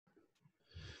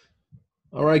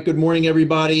All right, good morning,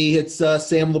 everybody. It's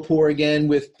Sam Lepore again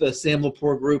with the Sam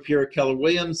Lepore Group here at Keller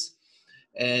Williams,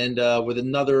 and with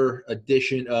another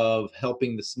edition of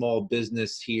helping the small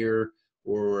business here,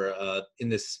 or in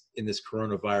this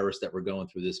coronavirus that we're going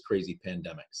through, this crazy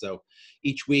pandemic. So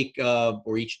each week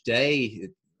or each day,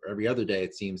 or every other day,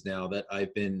 it seems now that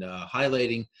I've been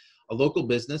highlighting a local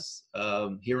business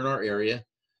here in our area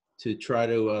to try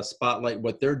to spotlight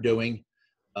what they're doing.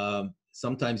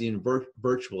 Sometimes even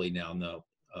virtually now. No,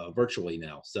 virtually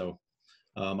now. So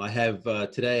I have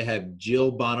today I have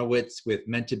Jill Bonawitz with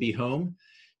Meant to Be Home.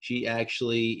 She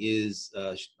actually is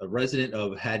a resident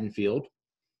of Haddonfield,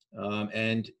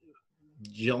 and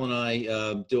Jill and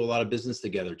I do a lot of business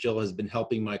together. Jill has been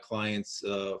helping my clients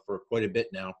for quite a bit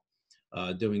now,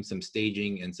 doing some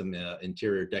staging and some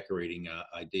interior decorating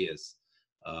ideas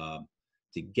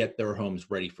to get their homes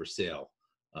ready for sale.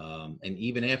 And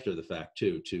even after the fact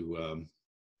too, to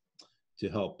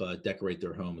help decorate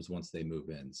their homes once they move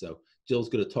in. So Jill's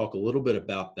going to talk a little bit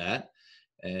about that,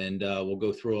 and we'll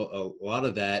go through a lot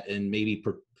of that and maybe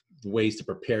ways to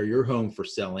prepare your home for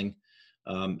selling.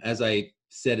 As I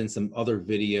said in some other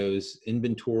videos,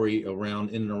 inventory in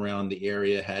and around the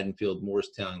area, Haddonfield,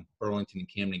 Morristown, Burlington, and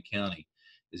Camden County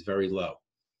is very low.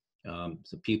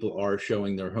 So people are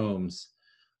showing their homes.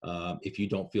 If you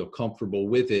don't feel comfortable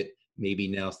with it, maybe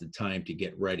now's the time to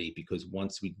get ready, because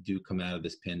once we do come out of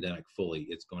this pandemic fully,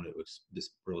 this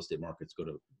real estate market's going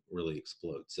to really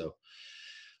explode. So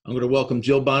I'm going to welcome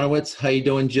Jill Bonawitz. How you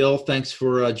doing, Jill? Thanks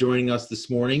for joining us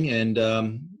this morning. And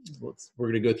we're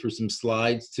going to go through some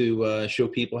slides to show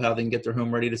people how they can get their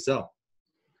home ready to sell.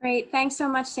 Great. Thanks so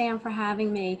much, Sam, for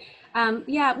having me.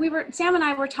 Yeah, Sam and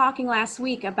I were talking last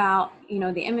week about,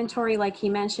 the inventory, like he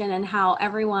mentioned, and how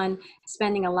everyone is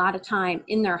spending a lot of time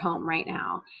in their home right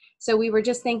now. So we were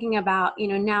just thinking about,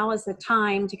 now is the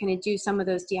time to kind of do some of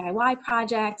those DIY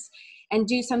projects and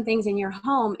do some things in your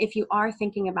home if you are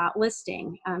thinking about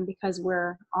listing, because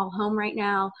we're all home right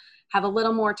now, have a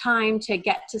little more time to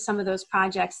get to some of those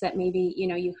projects that maybe,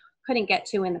 you couldn't get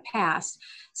to in the past.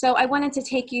 So I wanted to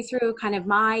take you through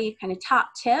my top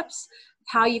tips,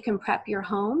 how you can prep your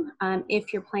home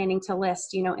if you're planning to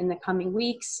list, in the coming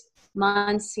weeks,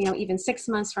 months, even 6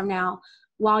 months from now.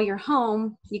 While you're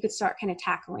home, you could start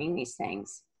tackling these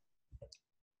things.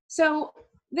 So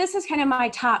this is my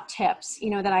top tips,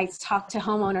 that I talk to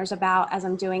homeowners about as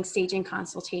I'm doing staging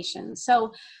consultations.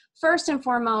 So first and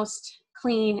foremost,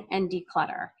 clean and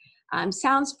declutter.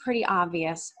 Sounds pretty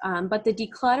obvious, but the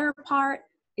declutter part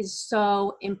is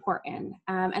so important.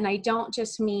 And I don't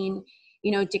just mean,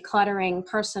 decluttering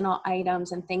personal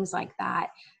items and things like that.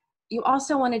 You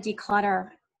also want to declutter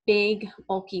big,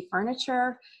 bulky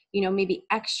furniture, maybe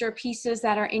extra pieces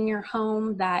that are in your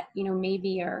home that,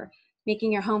 maybe are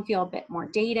making your home feel a bit more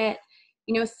dated.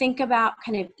 Think about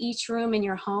each room in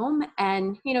your home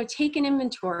and, take an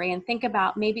inventory and think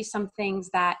about maybe some things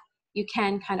that you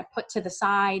can put to the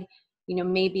side,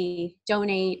 maybe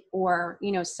donate or,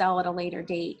 sell at a later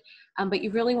date. But you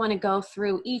really want to go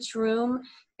through each room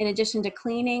in addition to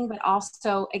cleaning, but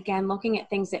also, again, looking at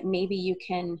things that maybe you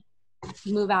can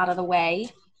move out of the way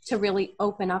to really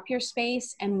open up your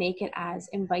space and make it as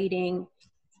inviting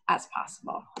as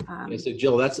possible. So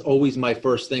Jill, that's always my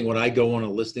first thing when I go on a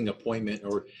listing appointment,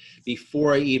 or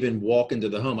before I even walk into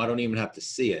the home. I don't even have to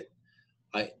see it.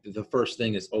 The first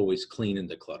thing is always clean and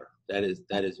declutter. That is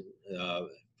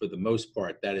for the most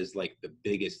part, that is like the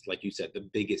biggest, like you said, the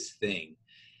biggest thing.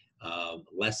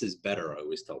 Less is better, I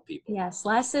always tell people. Yes,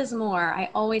 less is more.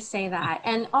 I always say that.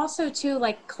 And also too,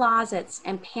 like closets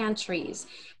and pantries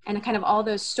and all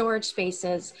those storage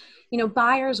spaces,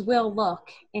 buyers will look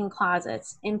in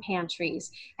closets, in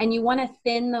pantries, and you want to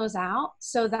thin those out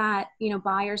so that,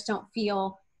 buyers don't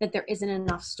feel that there isn't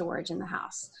enough storage in the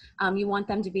house. You want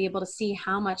them to be able to see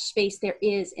how much space there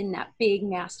is in that big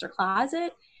master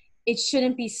closet. It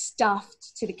shouldn't be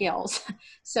stuffed to the gills.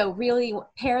 So really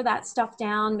pare that stuff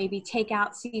down, maybe take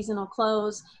out seasonal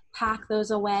clothes, pack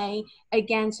those away,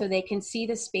 again, so they can see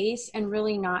the space and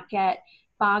really not get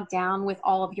bogged down with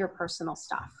all of your personal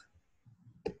stuff.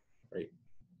 Right.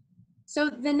 So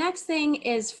the next thing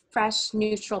is fresh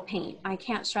neutral paint. I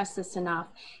can't stress this enough.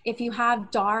 If you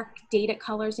have dark, dated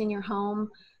colors in your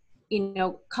home,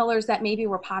 colors that maybe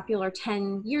were popular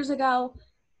 10 years ago,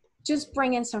 just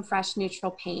bring in some fresh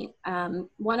neutral paint.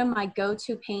 One of my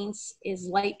go-to paints is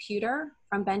light pewter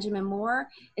from Benjamin Moore.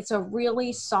 It's a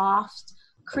really soft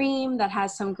cream that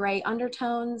has some gray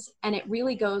undertones, and it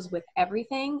really goes with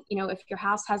everything. If your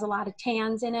house has a lot of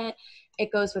tans in it,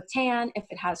 it goes with tan. If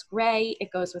it has gray,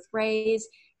 it goes with grays.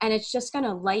 And it's just going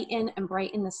to lighten and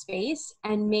brighten the space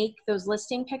and make those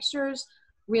listing pictures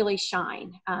really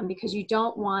shine, because you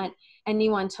don't want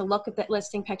anyone to look at the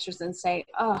listing pictures and say,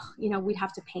 oh, we'd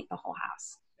have to paint the whole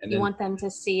house. And You then, want them to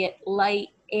see it light,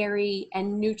 airy,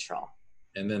 and neutral.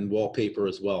 and then wallpaper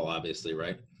as well, obviously,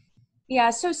 right? Yeah,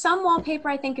 so some wallpaper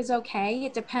I think is okay.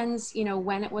 It depends,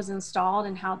 when it was installed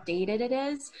and how dated it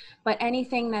is. But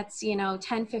anything that's,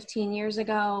 10, 15 years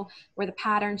ago, where the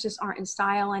patterns just aren't in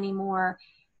style anymore,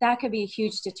 that could be a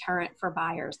huge deterrent for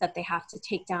buyers, that they have to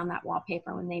take down that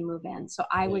wallpaper when they move in. So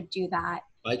I would do that,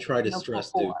 I try to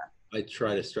stress to before. I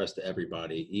try to stress to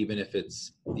everybody, even if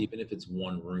it's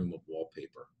one room of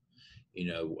wallpaper. You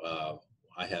know,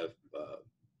 I have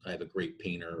I have a great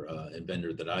painter and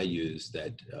vendor that I use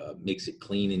that makes it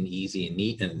clean and easy and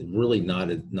neat, and really not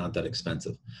that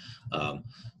expensive.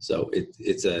 So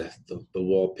the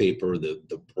wallpaper,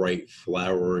 the bright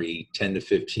flowery 10 to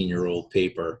 15-year-old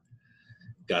paper,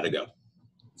 gotta go.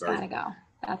 It's got to go.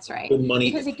 That's right. Good money.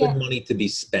 Because It's again, good money to be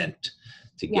spent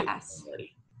to get yes.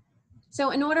 ready. So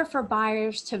in order for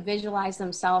buyers to visualize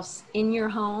themselves in your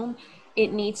home,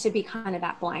 it needs to be kind of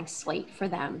that blank slate for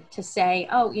them to say,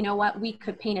 oh, you know what, we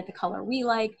could paint it the color we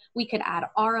like, we could add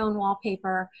our own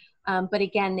wallpaper. But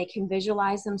again, they can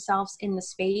visualize themselves in the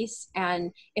space.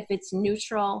 And if it's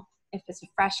neutral, if it's a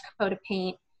fresh coat of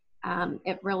paint,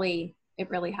 it really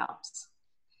helps.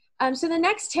 So the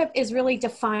next tip is really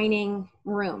defining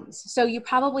rooms. So you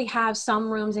probably have some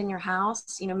rooms in your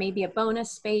house, maybe a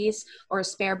bonus space or a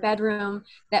spare bedroom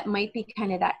that might be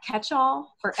kind of that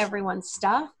catch-all for everyone's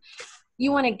stuff.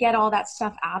 You want to get all that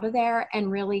stuff out of there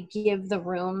and really give the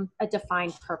room a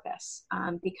defined purpose,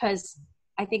 because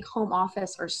I think home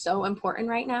office are so important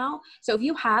right now. So if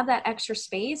you have that extra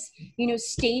space,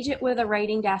 stage it with a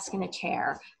writing desk and a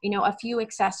chair. A few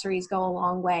accessories go a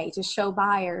long way to show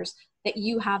buyers that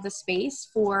you have the space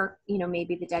for,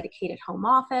 maybe the dedicated home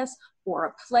office or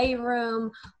a playroom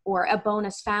or a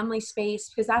bonus family space,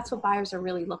 because that's what buyers are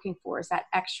really looking for, is that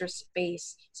extra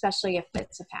space, especially if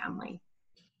it's a family.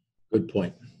 Good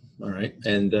point. All right.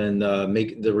 And then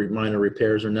make the minor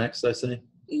repairs are next, I say.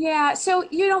 Yeah, so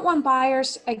you don't want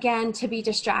buyers, again, to be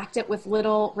distracted with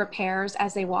little repairs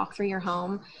as they walk through your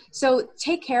home. So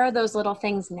take care of those little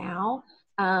things now,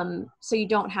 so you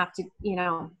don't have to, you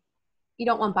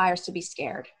don't want buyers to be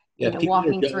scared, Yeah,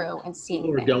 walking through and seeing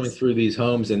people are things. going through these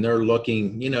homes and they're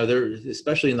looking, they're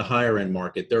especially in the higher end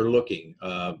market, they're looking,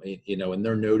 and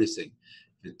they're noticing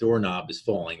the doorknob is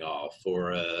falling off,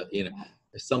 or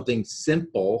something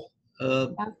simple. Yeah.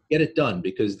 Get it done,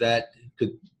 because that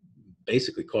could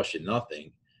basically cost you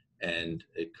nothing, and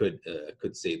it could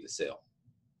save the sale.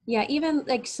 Yeah, even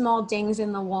like small dings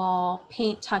in the wall,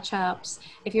 paint touch-ups.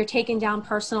 If you're taking down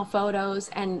personal photos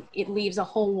and it leaves a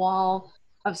whole wall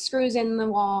of screws in the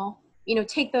wall,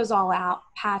 take those all out,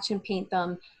 patch and paint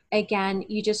them. Again,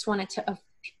 you just want it to,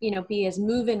 be as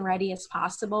move-in ready as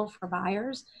possible for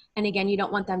buyers. And again, you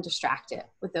don't want them distracted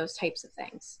with those types of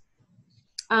things.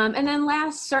 And then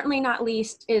last, certainly not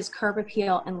least, is curb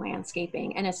appeal and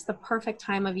landscaping. And it's the perfect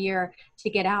time of year to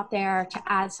get out there, to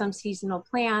add some seasonal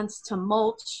plants, to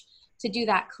mulch, to do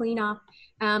that cleanup.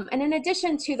 And in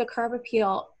addition to the curb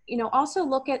appeal, also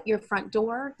look at your front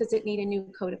door. Does it need a new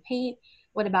coat of paint?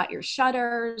 What about your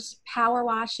shutters, power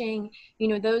washing?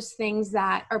 Those things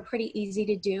that are pretty easy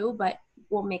to do, but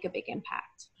will make a big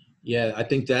impact. Yeah, I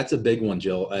think that's a big one,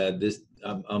 Jill.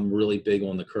 I'm really big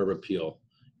on the curb appeal.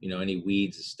 Any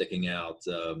weeds sticking out,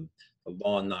 the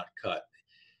lawn not cut.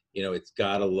 It's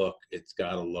got to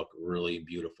look really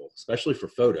beautiful, especially for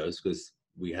photos, because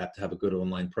we have to have a good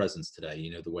online presence today.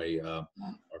 The way our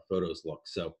photos look.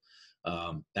 So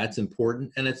that's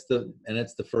important, and it's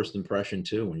the first impression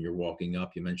too. When you're walking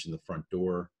up, you mentioned the front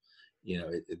door.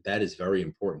 That is very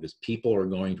important, because people are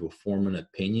going to form an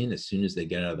opinion as soon as they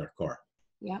get out of their car.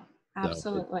 Yeah,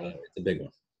 absolutely. So it's a big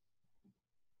one.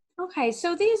 Okay,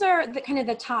 so these are the kind of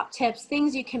the top tips,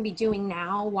 things you can be doing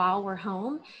now while we're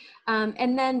home.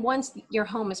 And then once your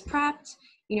home is prepped,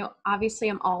 obviously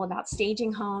I'm all about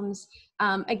staging homes.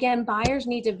 Again, buyers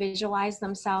need to visualize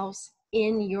themselves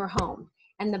in your home.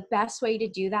 And the best way to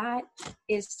do that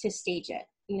is to stage it,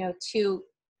 to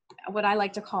what I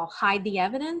like to call hide the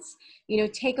evidence,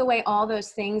 take away all those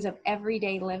things of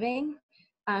everyday living.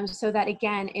 So that,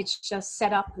 again, it's just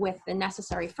set up with the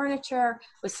necessary furniture,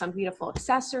 with some beautiful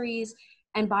accessories,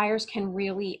 and buyers can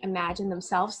really imagine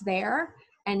themselves there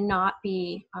and not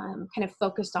be kind of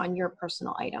focused on your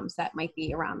personal items that might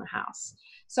be around the house.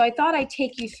 So I thought I'd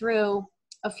take you through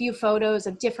a few photos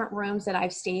of different rooms that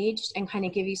I've staged and kind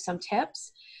of give you some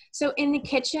tips. So in the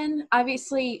kitchen,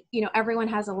 obviously, everyone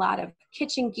has a lot of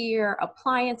kitchen gear,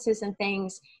 appliances and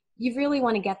things. You really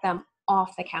want to get them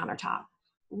off the countertop.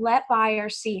 Let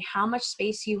buyers see how much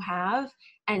space you have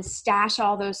and stash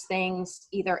all those things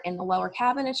either in the lower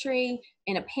cabinetry,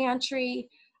 in a pantry.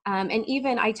 And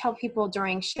even I tell people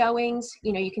during showings,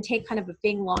 you know, you can take kind of a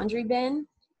big laundry bin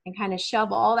and kind of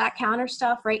shove all that counter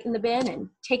stuff right in the bin and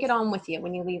take it on with you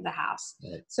when you leave the house.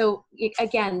 Right. So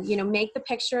again, you know, make the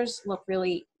pictures look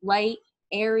really light,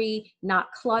 airy,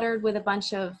 not cluttered with a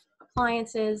bunch of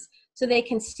appliances, so they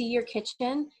can see your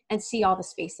kitchen and see all the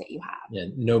space that you have. Yeah,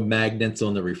 no magnets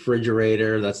on the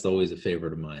refrigerator. That's always a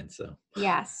favorite of mine. So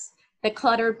yes, the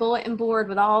cluttered bulletin board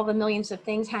with all the millions of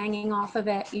things hanging off of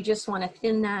it, you just want to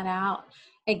thin that out.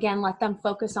 Again, let them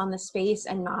focus on the space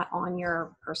and not on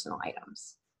your personal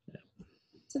items. Yeah.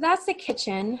 So that's the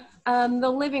kitchen.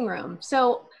 The living room,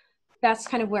 so that's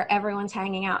kind of where everyone's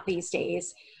hanging out these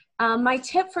days. My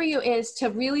tip for you is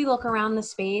to really look around the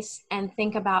space and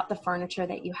think about the furniture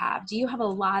that you have. Do you have a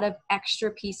lot of extra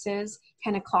pieces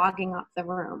kind of clogging up the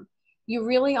room? You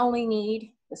really only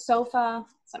need the sofa,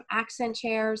 some accent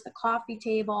chairs, the coffee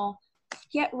table.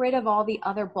 Get rid of all the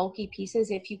other bulky pieces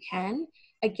if you can,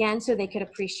 again, so they could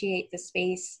appreciate the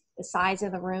space, the size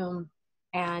of the room.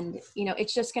 And, you know,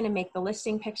 it's just going to make the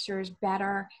listing pictures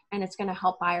better, and it's going to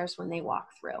help buyers when they walk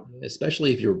through.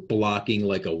 Especially if you're blocking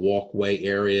like a walkway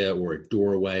area or a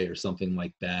doorway or something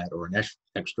like that, or an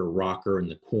extra rocker in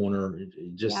the corner,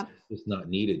 it's not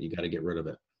needed. You got to get rid of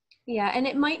it. Yeah, and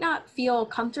it might not feel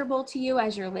comfortable to you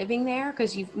as you're living there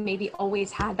because you've maybe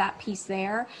always had that piece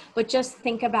there, but just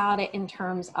think about it in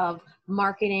terms of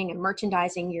marketing and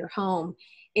merchandising your home.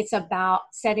 It's about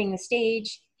setting the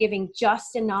stage, giving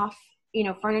just enough, you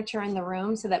know, furniture in the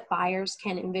room so that buyers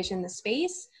can envision the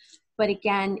space. But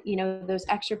again, you know, those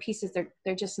extra pieces,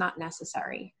 they're just not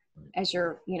necessary as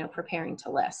you're, you know, preparing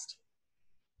to list.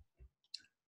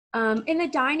 In the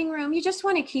dining room, you just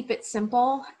want to keep it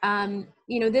simple.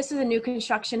 You know, this is a new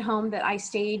construction home that I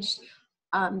staged.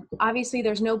 Obviously,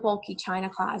 there's no bulky china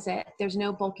closet. There's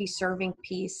no bulky serving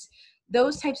piece.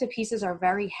 Those types of pieces are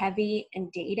very heavy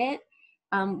and dated.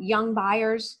 Young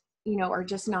buyers, you know, are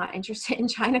just not interested in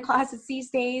china closets these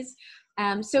days.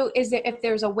 So if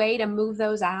there's a way to move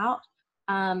those out,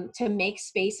 to make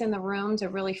space in the room to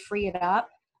really free it up,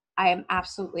 I am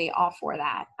absolutely all for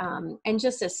that. And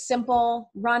just a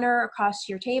simple runner across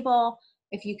your table,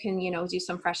 if you can, you know, do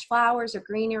some fresh flowers or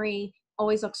greenery,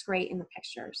 always looks great in the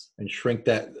pictures. And shrink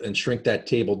that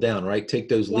table down, right? Take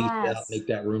those leaves out, make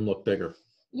that room look bigger.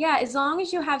 Yeah, as long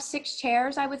as you have 6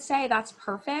 chairs, I would say that's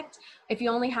perfect. If you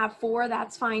only have 4,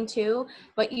 that's fine too.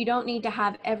 But you don't need to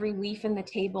have every leaf in the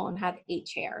table and have 8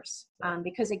 chairs,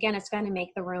 because again, it's going to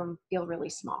make the room feel really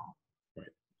small. Right.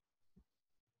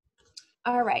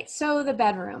 All right, so the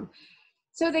bedroom.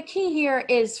 So the key here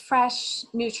is fresh,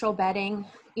 neutral bedding.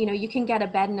 You know, you can get a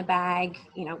bed in a bag,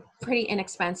 you know, pretty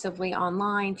inexpensively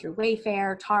online through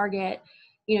Wayfair, Target,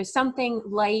 you know, something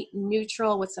light,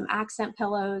 neutral with some accent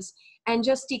pillows, and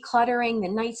just decluttering the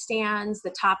nightstands,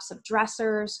 the tops of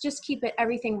dressers. Just keep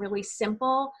everything really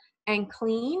simple and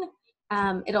clean.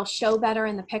 It'll show better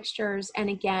in the pictures, and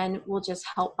again, will just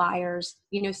help buyers,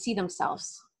 you know, see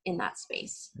themselves in that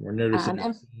space. We're noticing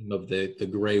the theme of the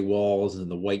gray walls and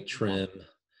the white trim.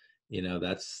 You know,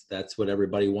 that's what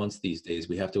everybody wants these days.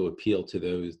 We have to appeal to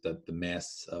the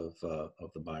mass of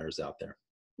the buyers out there.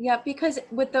 Yeah, because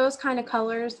with those kind of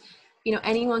colors, you know,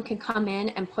 anyone can come in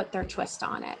and put their twist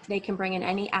on it. They can bring in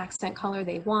any accent color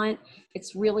they want.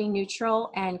 It's really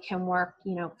neutral and can work,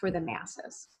 you know, for the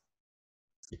masses.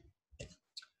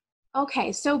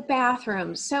 Okay, so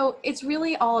bathrooms. So it's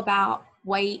really all about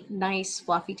white, nice,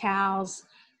 fluffy towels,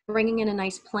 bringing in a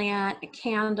nice plant, a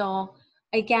candle.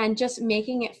 Again, just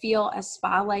making it feel as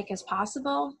spa-like as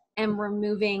possible, and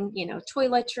removing, you know,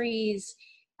 toiletries,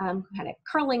 kind of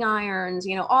curling irons,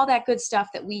 you know, all that good stuff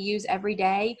that we use every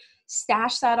day.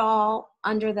 Stash that all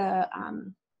under the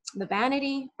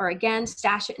vanity, or again,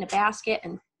 stash it in a basket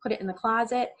and put it in the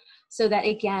closet, so that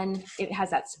again, it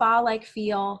has that spa-like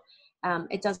feel.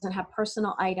 It doesn't have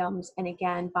personal items. And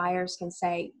again, buyers can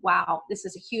say, wow, this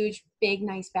is a huge, big,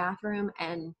 nice bathroom.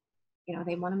 And, you know,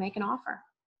 they want to make an offer.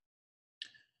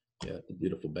 Yeah, it's a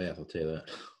beautiful bath, I'll tell you that.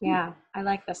 Yeah, I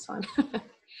like this one.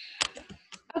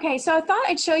 Okay, so I thought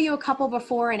I'd show you a couple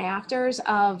before and afters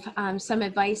of some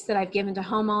advice that I've given to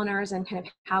homeowners and kind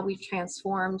of how we've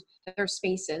transformed their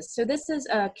spaces. So this is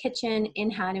a kitchen in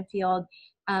Haddonfield.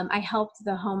 I helped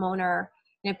the homeowner,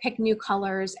 you know, pick new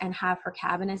colors and have her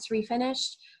cabinets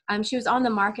refinished. She was on the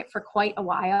market for quite a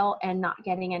while and not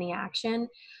getting any action.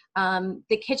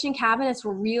 The kitchen cabinets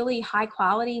were really high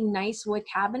quality, nice wood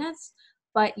cabinets,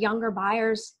 but younger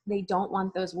buyers, they don't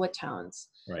want those wood tones.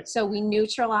 Right. So we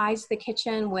neutralized the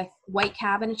kitchen with white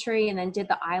cabinetry and then did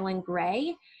the island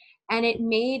gray. And it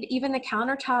made, even the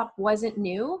countertop wasn't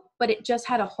new, but it just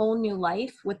had a whole new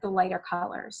life with the lighter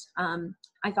colors.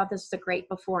 I thought this was a great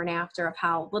before and after of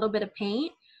how a little bit of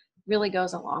paint really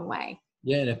goes a long way.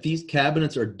 Yeah, and if these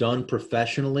cabinets are done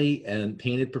professionally and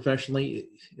painted professionally,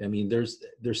 I mean, there's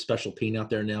special paint out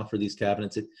there now for these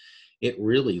cabinets. It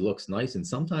really looks nice, and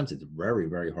sometimes it's very,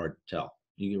 very hard to tell.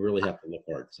 You really have to look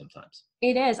hard sometimes.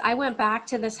 It is. I went back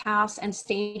to this house and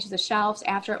staged the shelves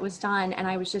after it was done, and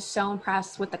I was just so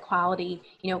impressed with the quality.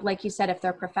 You know, like you said, if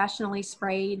they're professionally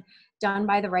sprayed, done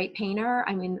by the right painter,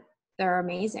 I mean, they're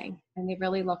amazing, and they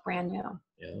really look brand new.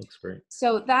 Yeah, it looks great.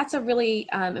 So that's a really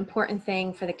important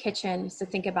thing for the kitchen, is to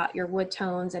think about your wood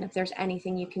tones, and if there's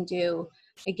anything you can do,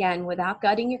 again, without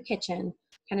gutting your kitchen,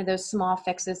 kind of those small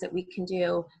fixes that we can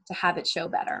do to have it show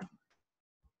better.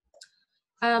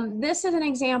 This is an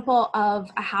example of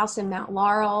a house in Mount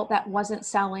Laurel that wasn't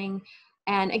selling.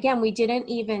 And again, we didn't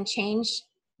even change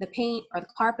the paint or the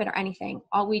carpet or anything.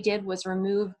 All we did was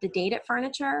remove the dated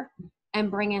furniture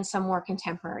and bring in some more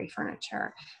contemporary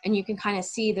furniture. And you can kind of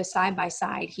see the side by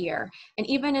side here. And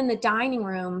even in the dining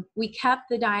room, we kept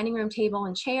the dining room table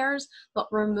and chairs, but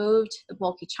removed the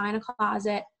bulky china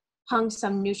closet, hung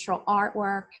some neutral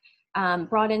artwork,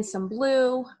 brought in some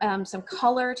blue, some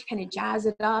color to kind of jazz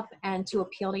it up and to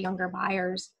appeal to younger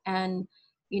buyers. And,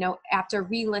 you know, after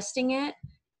relisting it,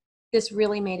 this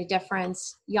really made a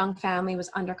difference. Young family was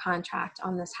under contract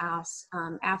on this house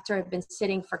after it had been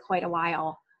sitting for quite a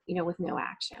while, you know, with no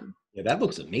action. Yeah, that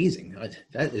looks amazing.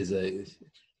 That is a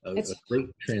great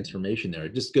transformation there.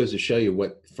 It just goes to show you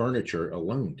what furniture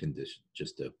alone can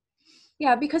just do.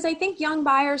 Yeah, because I think young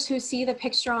buyers who see the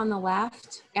picture on the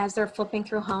left as they're flipping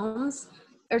through homes,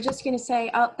 they're just going to say,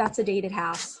 oh, that's a dated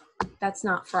house. That's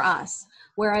not for us.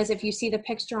 Whereas if you see the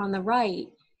picture on the right,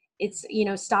 it's, you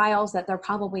know, styles that they're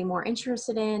probably more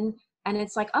interested in. And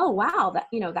it's like, oh, wow, that,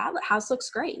 you know, that house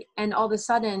looks great. And all of a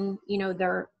sudden, you know,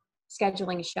 they're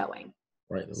scheduling a showing.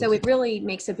 Right. So it really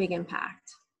makes a big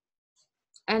impact.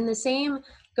 And the same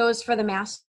goes for the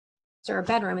master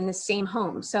bedroom in the same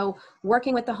home. So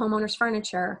working with the homeowner's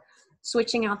furniture,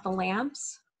 switching out the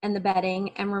lamps and the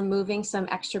bedding and removing some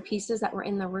extra pieces that were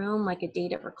in the room, like a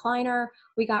dated recliner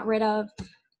we got rid of.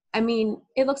 I mean,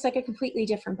 it looks like a completely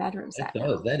different bedroom set. It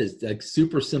does. That is like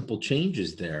super simple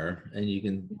changes there. And you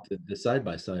can, the side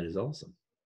by side is awesome.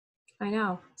 I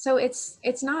know. So it's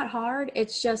not hard.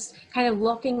 It's just kind of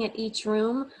looking at each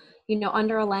room, you know,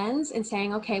 under a lens and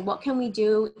saying, okay, what can we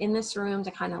do in this room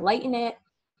to kind of lighten it,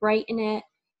 brighten it,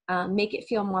 make it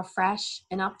feel more fresh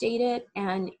and updated.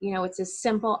 And, you know, it's as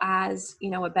simple as, you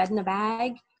know, a bed in a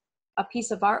bag, a piece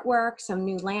of artwork, some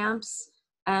new lamps.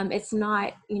 It's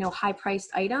not, you know, high priced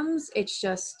items. It's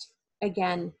just,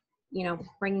 again, you know,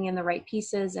 bringing in the right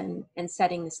pieces and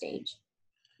setting the stage.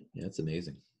 Yeah, it's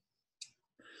amazing.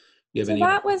 So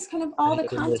that was kind of all the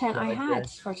content I had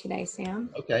for today, Sam.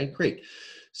 Okay, great.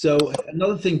 So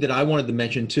another thing that I wanted to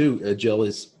mention too, Jill,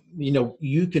 is, you know,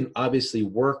 you can obviously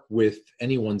work with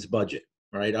anyone's budget,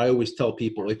 right? I always tell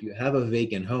people, if you have a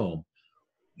vacant home,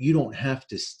 you don't have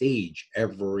to stage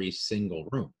every single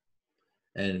room.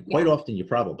 And quite often you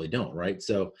probably don't, right?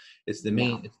 So it's the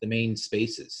main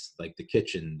spaces, like the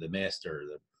kitchen, the master,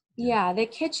 the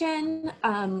kitchen,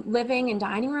 living and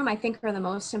dining room, I think are the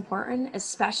most important,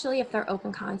 especially if they're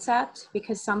open concept,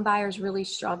 because some buyers really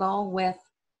struggle with,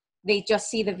 they just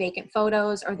see the vacant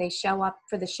photos or they show up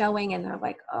for the showing and they're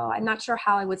like, oh, I'm not sure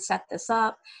how I would set this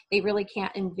up. They really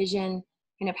can't envision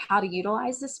kind of how to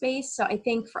utilize the space. So I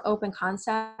think for open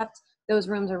concept, those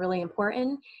rooms are really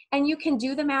important. And you can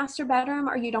do the master bedroom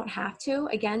or you don't have to,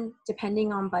 again,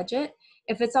 depending on budget.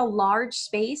 If it's a large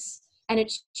space and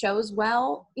it shows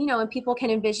well, you know, and people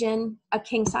can envision a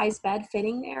king size bed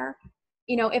fitting there,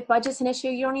 you know, if budget's an issue,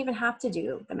 you don't even have to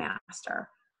do the master.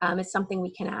 It's something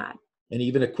we can add. And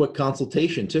even a quick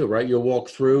consultation too, right? You'll walk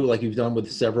through, like you've done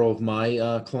with several of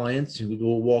my clients, who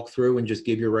will walk through and just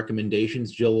give your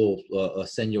recommendations. Jill will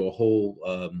send you a whole,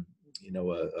 you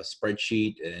know, a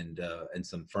spreadsheet and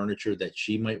some furniture that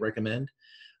she might recommend.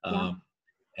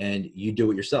 And you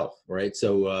do it yourself, right?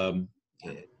 So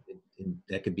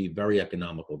that could be very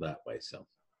economical that way. So.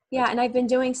 Yeah, and I've been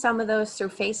doing some of those through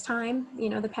FaceTime, you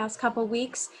know, the past couple of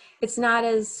weeks. It's not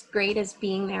as great as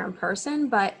being there in person,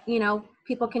 but, you know,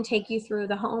 people can take you through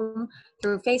the home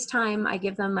through FaceTime. I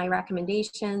give them my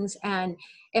recommendations. And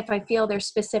if I feel there's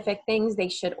specific things they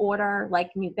should order,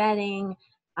 like new bedding,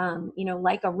 you know,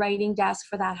 like a writing desk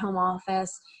for that home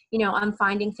office, you know, I'm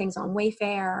finding things on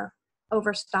Wayfair,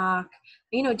 Overstock,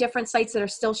 you know, different sites that are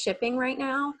still shipping right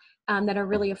now that are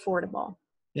really affordable.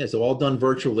 Yeah, so all done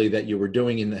virtually that you were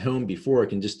doing in the home before, it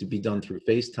can just be done through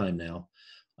FaceTime now.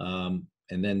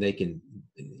 and then they can,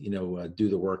 do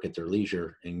the work at their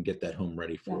leisure and get that home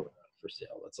ready for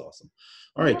sale. That's awesome.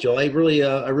 All right, Jill, I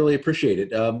really appreciate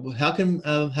it. How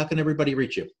can everybody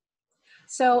reach you?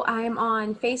 So I'm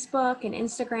on Facebook and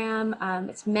Instagram.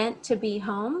 It's Meant to Be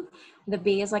Home. The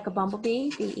B is like a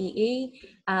bumblebee, BEE.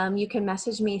 You can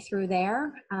message me through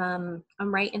there. I'm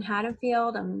right in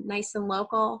Haddonfield. I'm nice and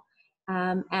local.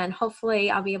 And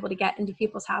hopefully I'll be able to get into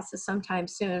people's houses sometime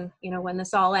soon, when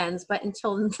this all ends. But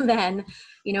until then,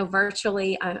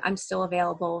 virtually, I'm still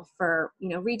available for,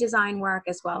 redesign work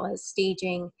as well as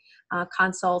staging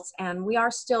consults. And we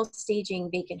are still staging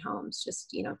vacant homes,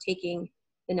 just, taking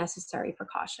the necessary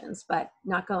precautions, but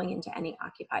not going into any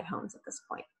occupied homes at this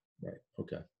point. Right.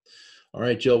 Okay. All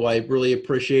right, Jill. Well, I really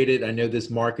appreciate it. I know this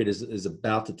market is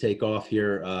about to take off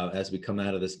here as we come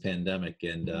out of this pandemic,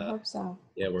 and I hope so.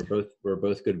 Yeah, we're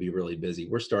both going to be really busy.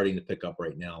 We're starting to pick up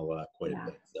right now quite a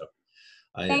bit. So,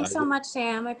 Thanks so much,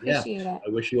 Sam. I appreciate it. I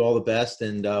wish you all the best,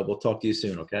 and we'll talk to you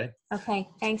soon. Okay. Okay.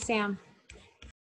 Thanks, Sam.